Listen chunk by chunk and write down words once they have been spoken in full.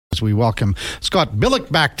as we welcome Scott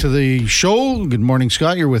Billeck back to the show. Good morning,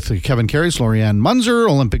 Scott. You're with Kevin Karius, Lorianne Munzer,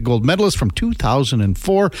 Olympic gold medalist from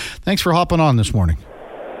 2004. Thanks for hopping on this morning.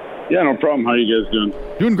 Yeah, no problem. How are you guys doing?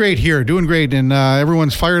 Doing great here, doing great. And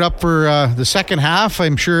everyone's fired up for the second half.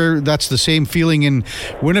 I'm sure that's the same feeling in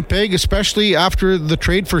Winnipeg, especially after the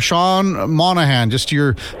trade for Sean Monahan. Just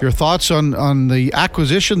your thoughts on the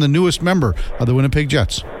acquisition, the newest member of the Winnipeg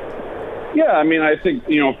Jets. Yeah, I mean, I think,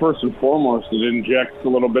 first and foremost, it injects a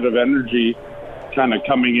little bit of energy kind of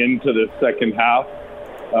coming into the second half.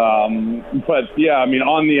 But, yeah, I mean,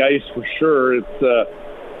 on the ice for sure, it's a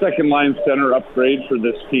second-line center upgrade for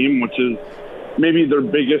this team, which is maybe their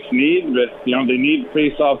biggest need. But, they need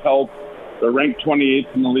face-off help. They're ranked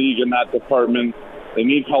 28th in the league in that department. They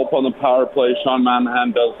need help on the power play. Sean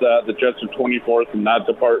Monahan does that. The Jets are 24th in that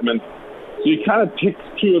department. So you kind of tick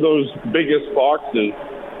two of those biggest boxes,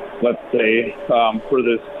 let's say, for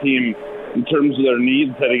this team in terms of their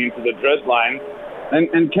needs heading into the deadline.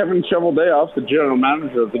 And Kevin Cheveldayoff, the general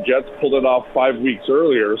manager of the Jets, pulled it off 5 weeks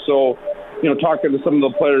earlier. So, talking to some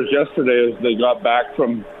of the players yesterday as they got back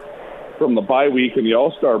from the bye week and the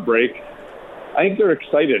All-Star break, I think they're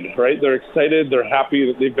excited, right? They're excited. They're happy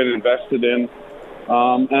that they've been invested in.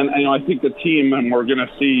 And I think the team, and we're going to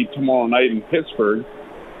see tomorrow night in Pittsburgh,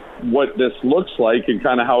 what this looks like and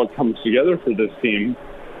kind of how it comes together for this team.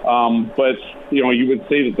 But, you would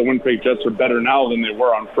say that the Winnipeg Jets are better now than they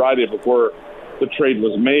were on Friday before the trade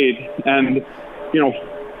was made. And,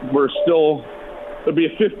 there'll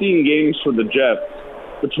be 15 games for the Jets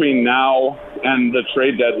between now and the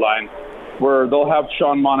trade deadline where they'll have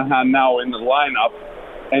Sean Monahan now in the lineup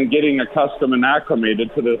and getting accustomed and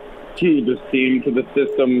acclimated to this team, to the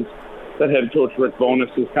systems that head coach Rick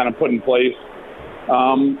Bowness has kind of put in place.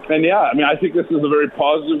 And yeah, I mean, I think this is a very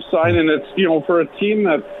positive sign, and it's, for a team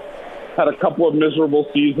that's had a couple of miserable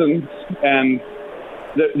seasons, and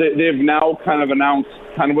they've now kind of announced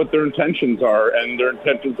kind of what their intentions are, and their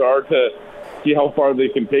intentions are to see how far they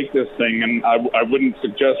can take this thing. And I wouldn't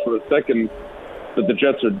suggest for a second that the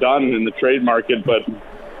Jets are done in the trade market, but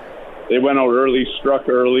they went out early, struck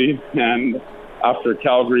early, and after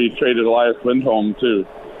Calgary traded Elias Lindholm to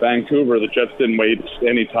Vancouver, the Jets didn't waste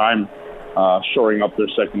any time shoring up their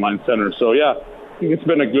second-line center. So, yeah, I think it's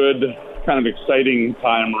been a good, kind of exciting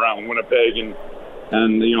time around Winnipeg, and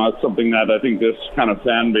it's something that I think this kind of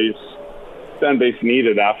fan base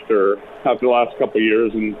needed after the last couple of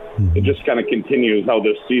years, and it just kind of continues how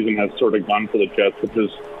this season has sort of gone for the Jets, which is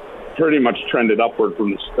pretty much trended upward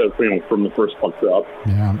from the first puck drop.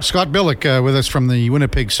 Yeah, Scott Billeck with us from the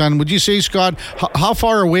Winnipeg Sun. Would you say, Scott, how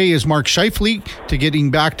far away is Mark Scheifele to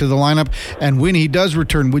getting back to the lineup? And when he does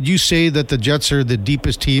return, would you say that the Jets are the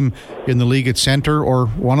deepest team in the league at center, or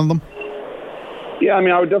one of them? Yeah, I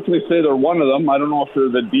mean, I would definitely say they're one of them. I don't know if they're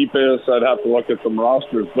the deepest. I'd have to look at some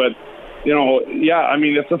rosters, but yeah, I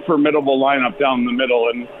mean, it's a formidable lineup down the middle,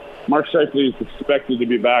 and Mark Scheifele is expected to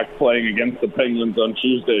be back playing against the Penguins on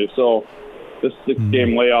Tuesday. So this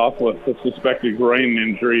 6-game layoff with the suspected groin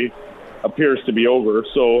injury appears to be over.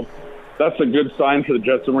 So that's a good sign for the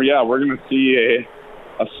Jets. And we're going to see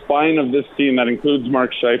a spine of this team that includes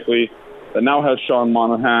Mark Scheifele, that now has Sean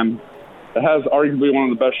Monahan, that has arguably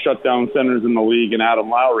one of the best shutdown centers in the league in Adam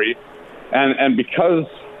Lowry. And because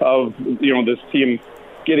of, this team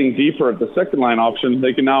getting deeper at the second-line option,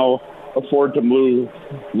 they can now afford to move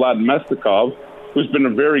Vlad Mestikov, who's been a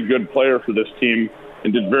very good player for this team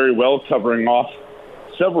and did very well covering off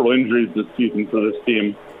several injuries this season for this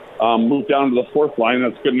team. Moved down to the fourth line.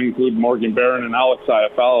 That's going to include Morgan Barron and Alex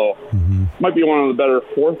Iafallo. Might be one of the better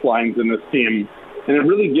fourth lines in this team. And it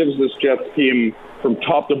really gives this Jets team from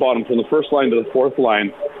top to bottom, from the first line to the fourth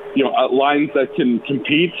line, lines that can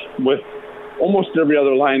compete with almost every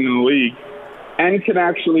other line in the league and can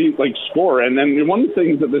actually score. And then one of the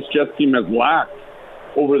things that this Jets team has lacked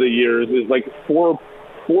over the years is four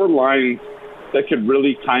lines that could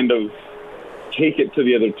really kind of take it to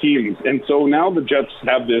the other teams. And so now the Jets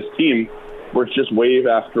have this team where it's just wave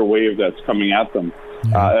after wave that's coming at them,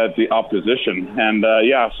 at the opposition. And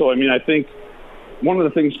so I mean, I think one of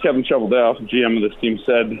the things Kevin Cheveldayoff, GM of this team,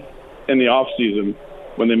 said in the offseason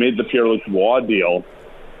when they made the Pierre-Luc Dubois deal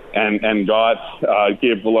and got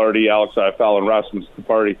Gabe Vilardi, Alex Iafallo, and Rasmus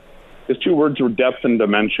Tapardi, his two words were depth and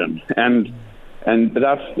dimension. And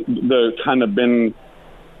that's the kind of been,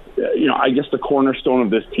 I guess the cornerstone of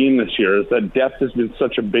this team this year is that depth has been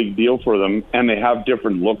such a big deal for them, and they have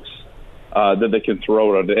different looks that they can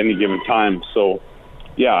throw out at any given time. So,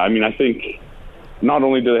 yeah, I mean, I think not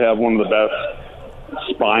only do they have one of the best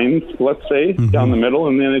spines, let's say, down the middle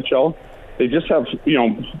in the NHL, they just have,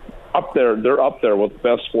 up there, they're up there with the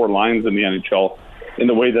best four lines in the NHL in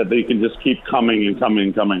the way that they can just keep coming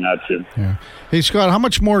at you. Yeah. Hey, Scott, how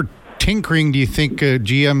much more tinkering do you think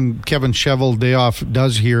GM Kevin Cheveldayoff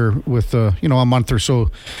does here with a month or so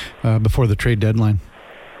before the trade deadline?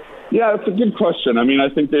 Yeah, it's a good question. I mean, I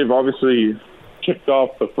think they've obviously kicked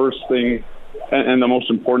off the first thing and the most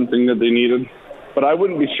important thing that they needed. But I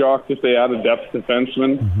wouldn't be shocked if they add a depth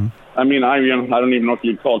defenseman. Mm-hmm. I mean, I don't even know if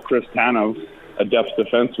you'd call Chris Tanev a depth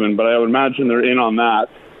defenseman, but I would imagine they're in on that.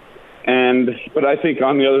 But I think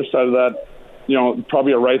on the other side of that,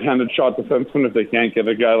 probably a right-handed shot defenseman if they can't get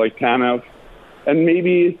a guy like Tanev. And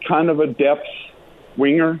maybe kind of a depth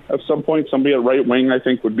winger at some point. Somebody at right wing, I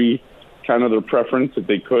think, would be kind of their preference if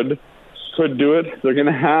they could do it. They're going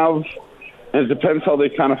to have, and it depends how they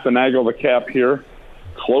kind of finagle the cap here,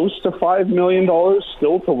 close to $5 million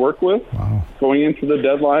still to work with. Wow. Going into the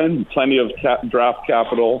deadline. Plenty of draft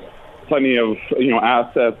capital, plenty of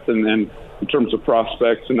assets and in terms of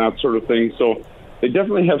prospects and that sort of thing. So they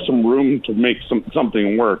definitely have some room to make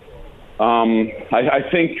something work. I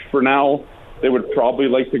think for now they would probably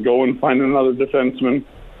like to go and find another defenseman.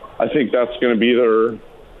 I think that's going to be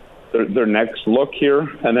their next look here.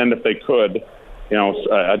 And then if they could,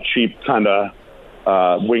 a cheap kind of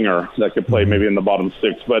winger that could play maybe in the bottom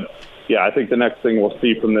six. But yeah, I think the next thing we'll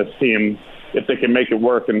see from this team, if they can make it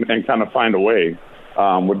work and kind of find a way,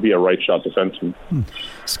 would be a right shot defenseman.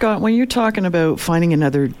 Scott, when you're talking about finding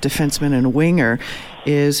another defenseman and a winger,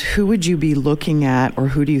 is who would you be looking at, or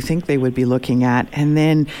who do you think they would be looking at? And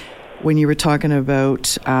then when you were talking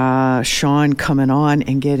about Sean coming on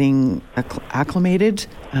and getting acclimated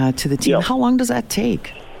to the team, how long does that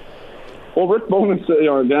take? Well, Rick Bowness,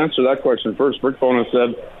 to answer that question first, Rick Bowness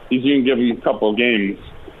said he's going to give him a couple of games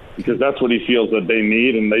because that's what he feels that they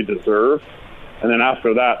need and they deserve. And then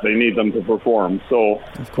after that, they need them to perform. So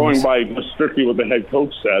going by just strictly what the head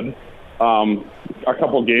coach said, a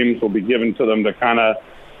couple of games will be given to them to kind of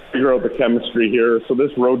figure out the chemistry here. So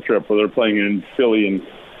this road trip where they're playing in Philly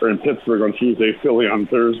or in Pittsburgh on Tuesday, Philly on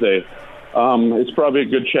Thursday, it's probably a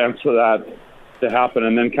good chance for that to happen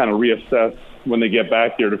and then kind of reassess when they get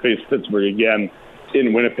back here to face Pittsburgh again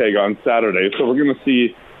in Winnipeg on Saturday. So we're going to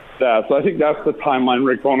see that. So I think that's the timeline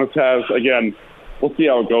Rick Bowness has. Again, we'll see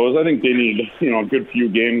how it goes. I think they need, a good few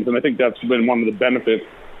games, and I think that's been one of the benefits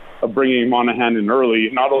of bringing Monahan in early.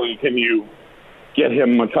 Not only can you get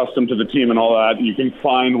him accustomed to the team and all that, you can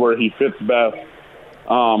find where he fits best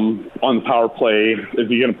on the power play. Is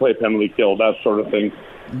he going to play penalty kill, that sort of thing.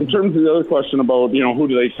 In terms of the other question about, who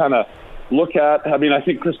do they kind of look at, I mean, I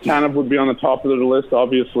think Chris Tanev would be on the top of their list,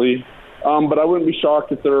 obviously. But I wouldn't be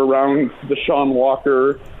shocked if they're around the Sean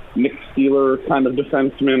Walker, Nick Steeler kind of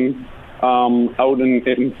defenseman out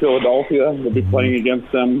in Philadelphia. They'll be playing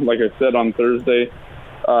against them, like I said, on Thursday.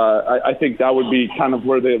 I think that would be kind of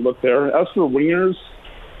where they look there. As for wingers,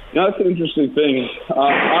 that's an interesting thing.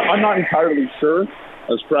 I'm not entirely sure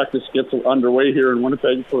as practice gets underway here in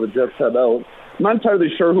Winnipeg before the Jets head out. I'm not entirely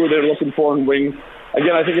sure who they're looking for in wings.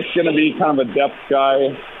 Again, I think it's going to be kind of a depth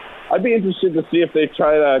guy. I'd be interested to see if they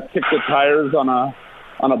try to kick the tires on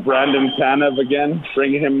a Brandon Tanev again,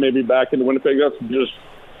 bring him maybe back into Winnipeg. That's just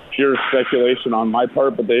pure speculation on my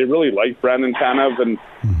part, but they really like Brandon Tanev, and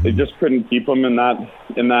they just couldn't keep him in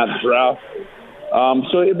that draft.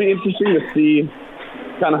 So it'd be interesting to see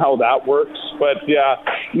kind of how that works. But yeah,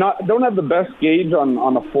 don't have the best gauge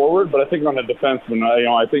on a forward, but I think on a defenseman,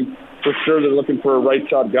 I think for sure they're looking for a right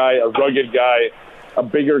shot guy, a rugged guy, a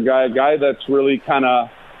bigger guy, a guy that's really kind of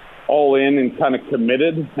all in and kind of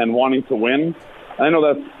committed and wanting to win. I know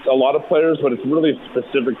that's a lot of players, but it's really a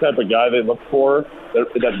specific type of guy they look for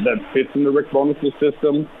that fits into Rick Bowness'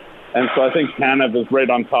 system. And so I think Tanev is right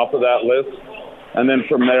on top of that list. And then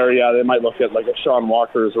from there, they might look at like a Sean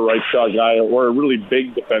Walker as a right shot guy or a really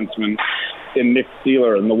big defenseman in Nick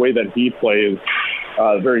Steeler and the way that he plays,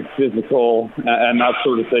 very physical and that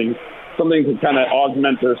sort of thing. Something to kind of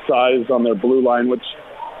augment their size on their blue line, which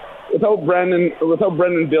without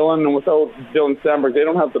Brendan Dillon and without Dylan Sandberg, they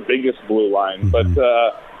don't have the biggest blue line. But,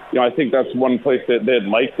 I think that's one place that they'd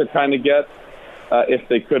like to kind of get if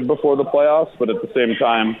they could before the playoffs. But at the same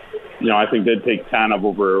time, I think they'd take Tanev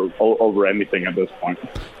over anything at this point.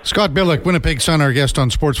 Scott Billeck, Winnipeg Sun, our guest on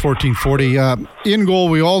Sports 1440. In goal,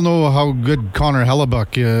 we all know how good Connor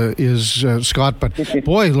Hellebuck is, Scott. But,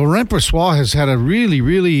 boy, Laurent Brossoit has had a really,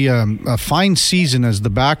 really a fine season as the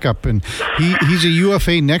backup. And he's a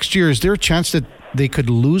UFA next year. Is there a chance that they could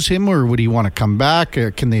lose him, or would he want to come back?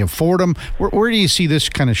 Can they afford him? Where do you see this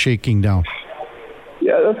kind of shaking down?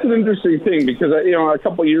 Yeah, that's an interesting thing because, a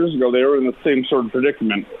couple of years ago, they were in the same sort of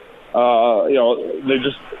predicament.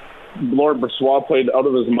 Laurent Brossoit played out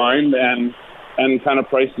of his mind, and and kind of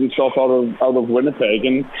priced himself out of Winnipeg.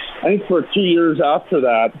 And I think for 2 years after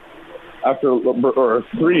that, or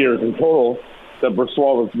 3 years in total, that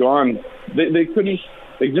Brossoit was gone, they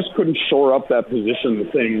just couldn't shore up that position the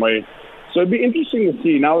same way. So it'd be interesting to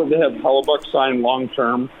see, now that they have Hellebuck signed long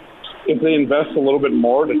term, if they invest a little bit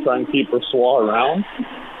more to try and keep Brossoit around.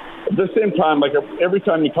 At the same time, like every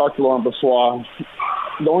time you talk to Laurent Brossoit,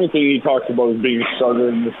 the only thing he talks about is being a starter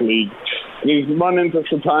in this league. And he's run into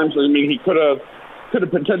some times, I mean, he could have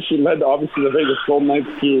potentially led, obviously, the Vegas Golden Knights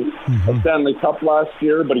to a Stanley Cup last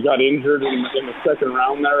year, but he got injured in the second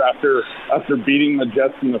round there after beating the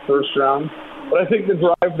Jets in the first round. But I think the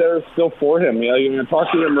drive there is still for him. You know,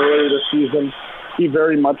 talking to him earlier this season, he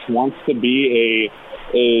very much wants to be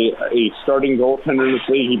a starting goaltender in this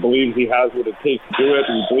league. He believes he has what it takes to do it.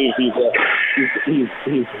 He believes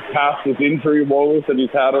he's past his injury woes that he's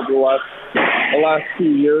had over the last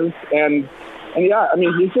few years. And yeah, I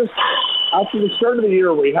mean, he's just, after the start of the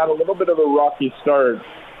year where he had a little bit of a rocky start,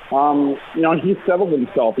 you know, he settled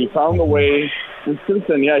himself. He found a way, and since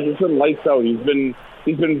then, yeah, he's been lights out. He's been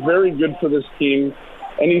very good for this team,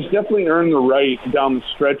 and he's definitely earned the right down the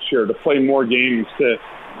stretch here to play more games, to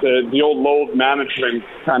the old load management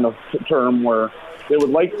kind of term where they would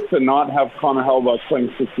like to not have Connor Hellebuck playing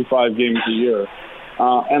 65 games a year.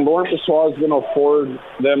 And Laurent Brossoit is going to afford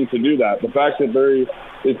them to do that. The fact that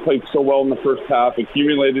they played so well in the first half,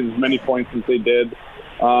 accumulated as many points as they did,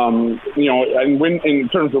 you know, and in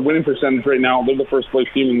terms of winning percentage right now, they're the first place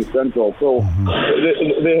team in the Central. So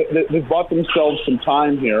they've bought themselves some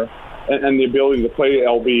time here and the ability to play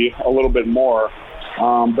LB a little bit more.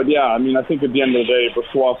 But yeah, I mean, I think at the end of the day,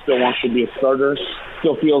 Brossoit still wants to be a starter.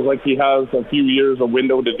 Still feels like he has a few years, a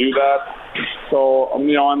window to do that. So,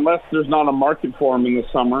 you know, unless there's not a market for him in the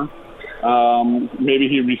summer, maybe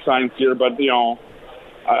he resigns here. But, you know,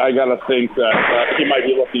 I got to think that he might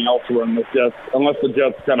be looking elsewhere in the Jets, unless the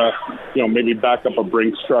Jets kind of, you know, maybe back up a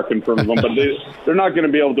Brinks truck in front of them. But they're not going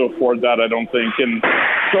to be able to afford that, I don't think. And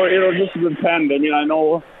so it'll just depend. I mean, I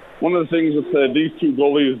know one of the things with these two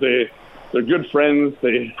goalies, they're good friends.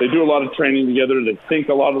 They do a lot of training together. They think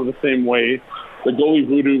a lot of the same way. The goalie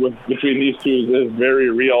voodoo between these two is very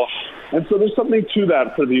real. And so there's something to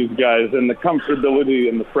that for these guys, and the comfortability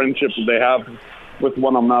and the friendship that they have with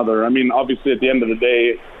one another. I mean, obviously, at the end of the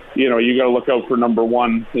day, you know, you got to look out for number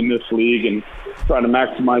one in this league and try to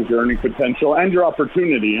maximize your earning potential and your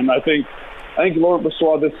opportunity. And I think Laurent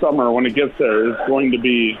Brossoit this summer, when it gets there, is going to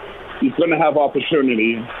be, he's going to have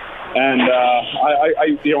opportunity. And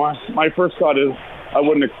I you know, my first thought is I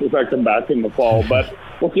wouldn't expect him back in the fall, but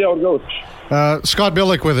we'll see how it goes. Scott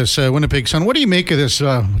Billeck with us, Winnipeg Sun. What do you make of this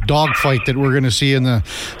dogfight that we're going to see in the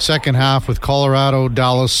second half with Colorado,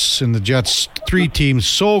 Dallas, and the Jets? Three teams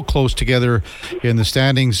so close together in the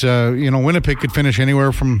standings. You know, Winnipeg could finish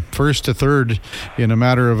anywhere from first to third in a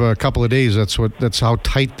matter of a couple of days. That's how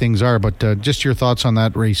tight things are. But just your thoughts on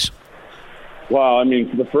that race. Well, I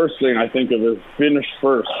mean, the first thing I think of is finish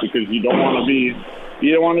first, because you don't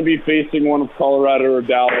want to be facing one of Colorado or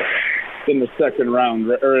Dallas in the second round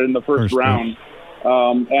or in the first round.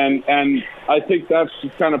 And I think that's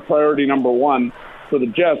just kind of priority number one for the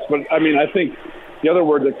Jets. But I mean, I think the other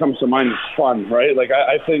word that comes to mind is fun, right? Like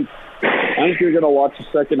I think you're going to watch the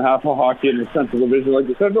second half of hockey in the Central Division. Like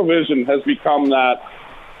the Central Division has become that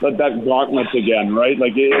gauntlet again, right?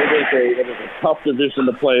 Like it is a tough division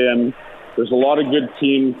to play in. There's a lot of good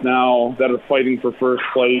teams now that are fighting for first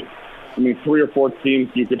place. I mean, 3 or 4 teams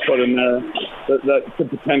you could put in there that could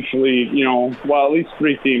potentially, you know, well, at least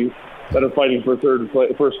 3 teams that are fighting for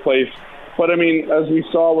first place. But I mean, as we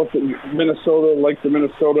saw with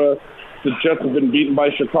Minnesota, the Jets have been beaten by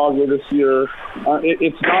Chicago this year.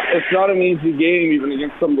 It's not an easy game even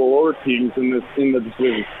against some of the lower teams in the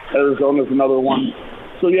division. Arizona's another one.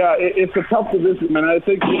 So yeah, it's a tough division, and I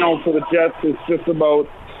think, you know, for the Jets, it's just about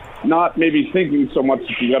not maybe thinking so much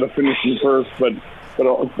that you got to finish in first, but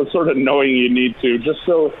sort of knowing you need to, just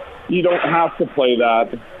so you don't have to play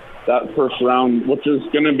that first round, which is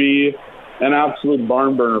going to be an absolute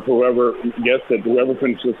barn burner for whoever gets it, whoever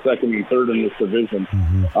finishes second and third in this division.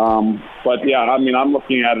 But yeah, I mean, I'm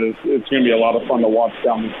looking at it, it's going to be a lot of fun to watch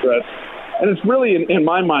down the stretch. And it's really, in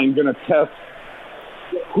my mind, going to test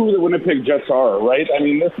who the Winnipeg Jets are, right? I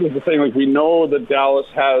mean, this is the thing, like, we know that Dallas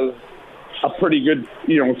has a pretty good,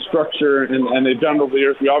 you know, structure, and they've done it over the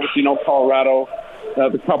years. We obviously know Colorado,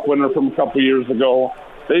 the Cup winner from a couple years ago.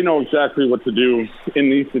 They know exactly what to do in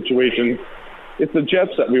these situations. It's the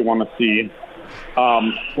Jets that we want to see.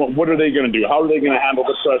 What are they going to do? How are they going to handle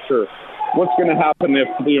the pressure? What's going to happen if,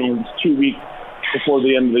 you know, it's 2 weeks before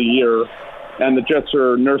the end of the year and the Jets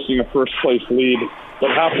are nursing a first-place lead, but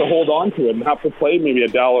have to hold on to it and have to play maybe a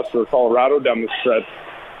Dallas or Colorado down the stretch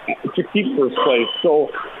to keep first place. So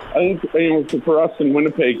I think for us in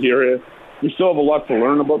Winnipeg here, we still have a lot to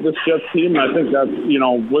learn about this Jets team. And I think that,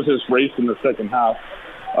 with this race in the second half,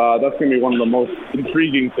 that's going to be one of the most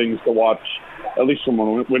intriguing things to watch, at least from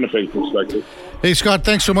a Winnipeg perspective. Hey, Scott,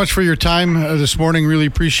 thanks so much for your time this morning. Really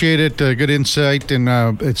appreciate it. Good insight, and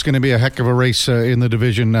it's going to be a heck of a race in the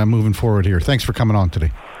division moving forward here. Thanks for coming on today.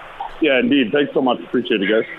 Yeah, indeed. Thanks so much. Appreciate it, guys.